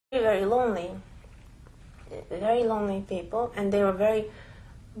very lonely people, and they were very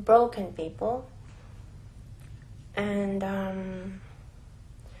broken people. And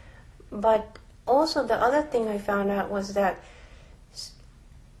but also the other thing I found out was that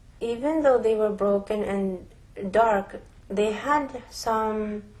even though they were broken and dark, they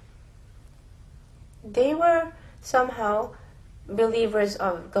were somehow believers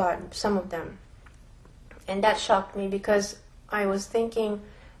of God, some of them. And that shocked me, because I was thinking,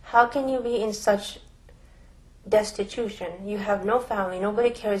 how can you be in such destitution? You have no family,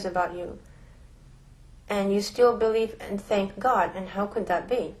 nobody cares about you, and you still believe and thank God, and how could that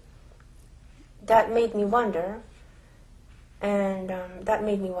be? That made me wonder, and that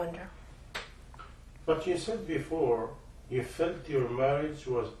made me wonder. But you said before, you felt your marriage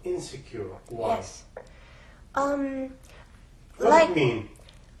was insecure. Why? Yes. What do you mean?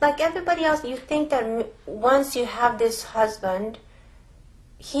 Like everybody else, you think that once you have this husband,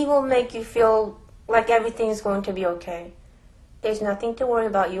 he will make you feel like everything is going to be okay. There's nothing to worry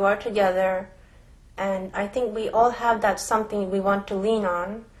about. You are together. And I think we all have that something we want to lean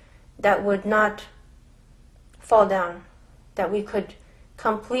on that would not fall down, that we could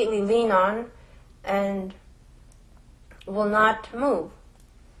completely lean on and will not move.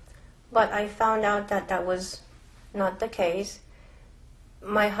 But I found out that that was not the case.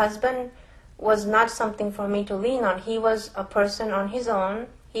 My husband was not something for me to lean on. He was a person on his own.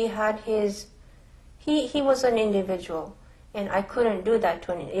 He had his... He was an individual, and I couldn't do that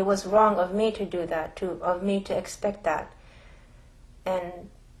to him. It was wrong of me to do that, of me to expect that. And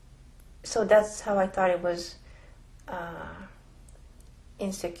so that's how I thought it was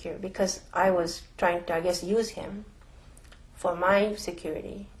insecure, because I was trying to, I guess, use him for my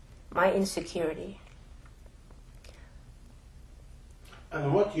security, my insecurity.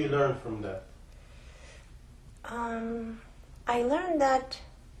 And what you learned from that? I learned that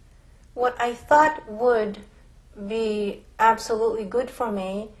what I thought would be absolutely good for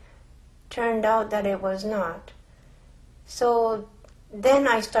me turned out that it was not. So then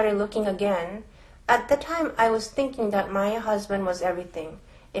I started looking again. At the time, I was thinking that my husband was everything.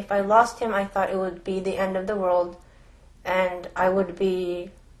 If I lost him, I thought it would be the end of the world, and I would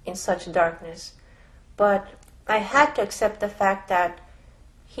be in such darkness. But I had to accept the fact that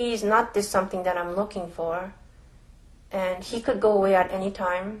he's not this something that I'm looking for, and he could go away at any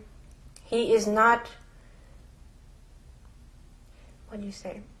time. He is not... What do you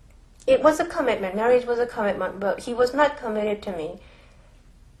say? It was a commitment. Marriage was a commitment, but he was not committed to me.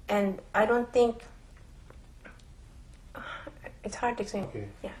 And I don't think... It's hard to explain. Okay.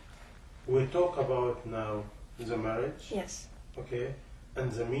 Yeah. We talk about now the marriage. Yes. Okay.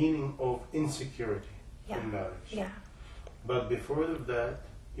 And the meaning of insecurity in marriage. Yeah. But before that,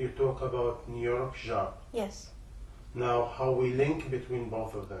 you talk about New York job. Yes. Now, how we link between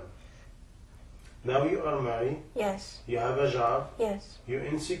both of them. Now you are married. Yes. You have a job. Yes. You're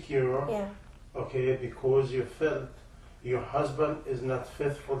insecure. Yeah. Okay, because you felt your husband is not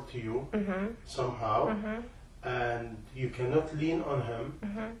faithful to you somehow, and you cannot lean on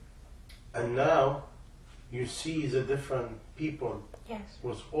him. And now you see the different people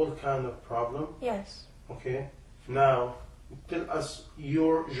with all kind of problem. Yes. Okay. Now tell us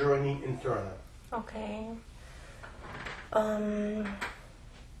your journey internal. Okay.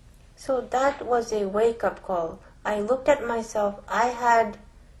 So that was a wake-up call. I looked at myself. I had...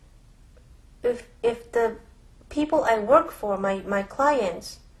 If the people I work for, my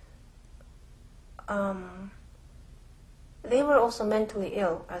clients, they were also mentally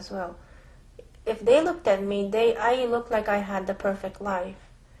ill as well. If they looked at me, I looked like I had the perfect life.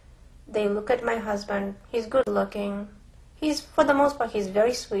 They look at my husband. He's good looking. For the most part, he's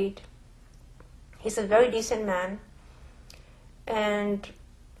very sweet. He's a very decent man. And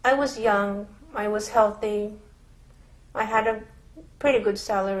I was young. I was healthy. I had a pretty good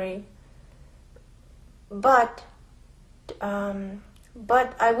salary. But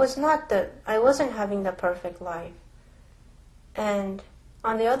I wasn't having the perfect life. And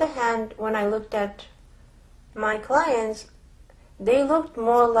on the other hand, when I looked at my clients, they looked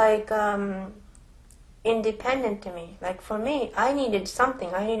more like independent to me. Like for me, I needed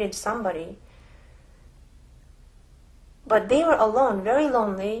something. I needed somebody. But they were alone, very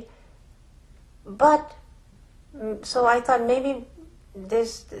lonely. But so I thought maybe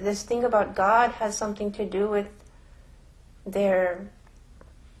this thing about God has something to do with their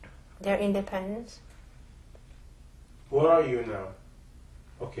independence. Where are you now?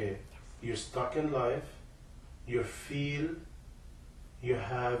 Okay, you're stuck in life. You feel you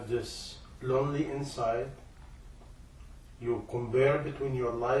have this lonely inside. You compare between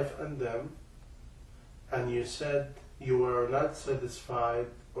your life and them, and you said you were not satisfied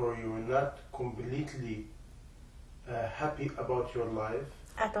or you're not completely happy about your life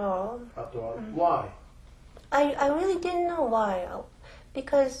At all. at all. Why? I really didn't know why.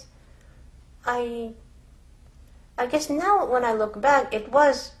 Because I guess now when I look back, it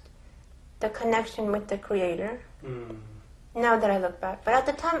was the connection with the Creator. Now that I look back. But at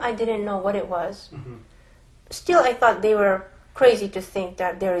the time, I didn't know what it was. Still, I thought they were crazy to think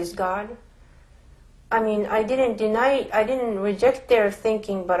that there is God. I mean, I didn't reject their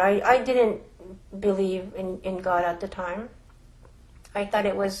thinking, but I didn't believe in God at the time. I thought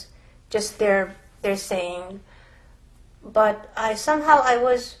it was just their saying. But I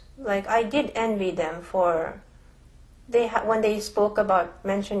was like, I did envy them for, when they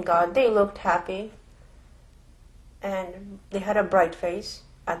mentioned God, they looked happy. And they had a bright face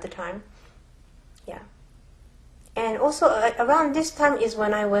at the time. Yeah. And also around this time is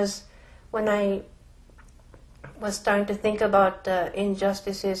when I was starting to think about the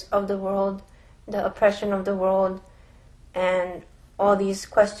injustices of the world, the oppression of the world, and all these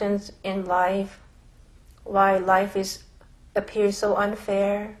questions in life, why life appears so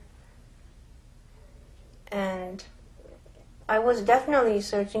unfair. And I was definitely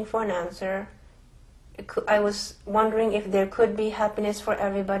searching for an answer. I was wondering if there could be happiness for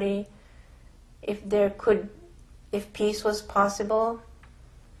everybody, if peace was possible.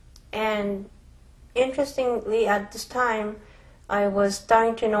 And interestingly, at this time, I was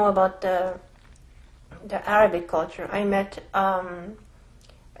starting to know about the Arabic culture. I met an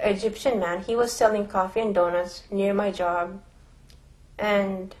Egyptian man. He was selling coffee and donuts near my job,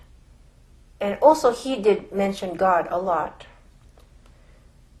 and also he did mention God a lot.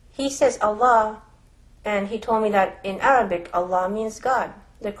 He says Allah. And he told me that in Arabic, Allah means God.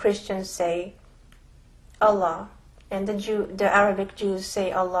 The Christians say Allah, and the Arabic Jews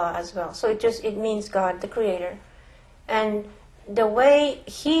say Allah as well. So it means God, the Creator. And the way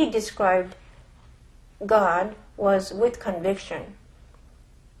he described God was with conviction,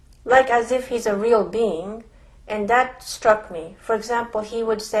 like as if he's a real being, and that struck me. For example, he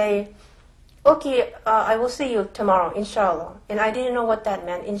would say, "Okay, I will see you tomorrow, inshallah," and I didn't know what that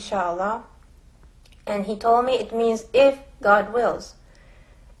meant, inshallah. And he told me it means if God wills.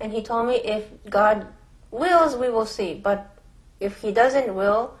 And he told me if God wills, we will see. But if he doesn't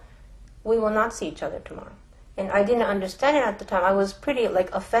will, we will not see each other tomorrow. And I didn't understand it at the time. I was pretty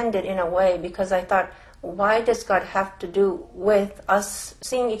offended in a way, because I thought, why does God have to do with us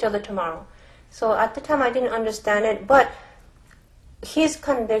seeing each other tomorrow? So at the time I didn't understand it. But his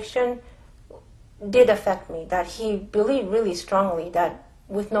conviction did affect me, that he believed really strongly, that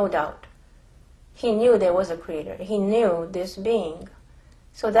with no doubt. He knew there was a Creator. He knew this being.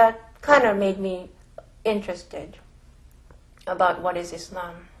 So that kind of made me interested about what is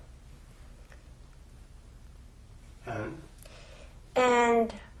Islam.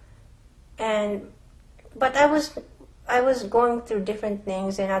 But I was going through different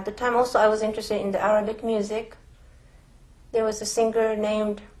things, and at the time also I was interested in the Arabic music. There was a singer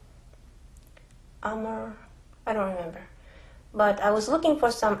named Amr, I don't remember. But I was looking for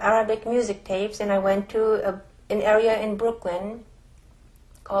some Arabic music tapes, and I went to an area in Brooklyn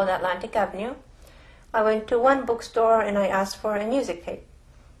called Atlantic Avenue. I went to one bookstore and I asked for a music tape.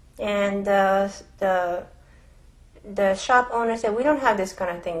 And the shop owner said, "We don't have this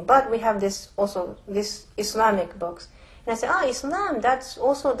kind of thing, but we have this Islamic books." And I said, Islam, that's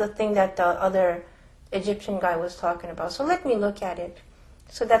also the thing that the other Egyptian guy was talking about. So let me look at it.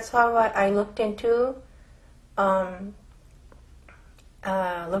 So that's how I looked into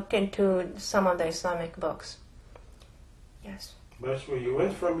some of the Islamic books. Yes. That's where you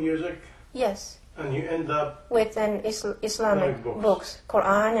went from music? Yes. And you end up with an Islamic books,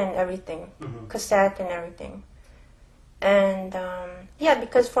 Quran and everything, cassette and everything. And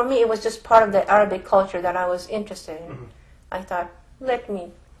because for me it was just part of the Arabic culture that I was interested in. I thought, let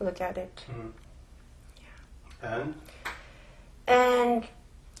me look at it. Yeah. And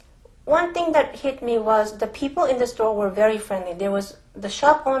one thing that hit me was the people in the store were very friendly. There was the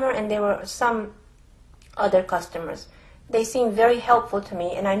shop owner and there were some other customers. They seemed very helpful to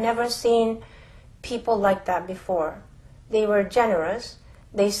me, and I never seen people like that before. They were generous.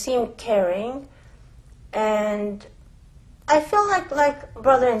 They seemed caring, and I felt like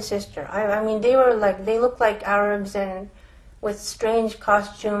brother and sister. I mean, they looked like Arabs and with strange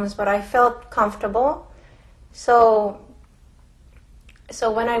costumes, but I felt comfortable. So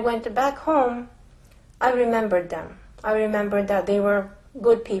when I went back home, I remembered them. I remembered that they were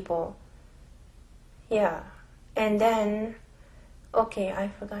good people. Yeah. And then, I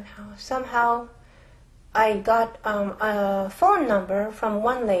forgot how. Somehow, I got a phone number from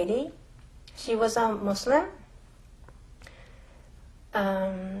one lady. She was a Muslim.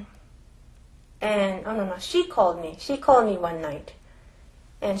 And oh no, she called me. She called me one night,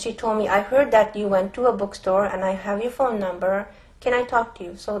 and she told me, I heard that you went to a bookstore, and I have your phone number. Can I talk to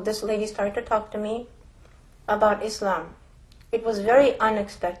you? So this lady started to talk to me about Islam. It was very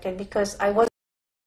unexpected because I was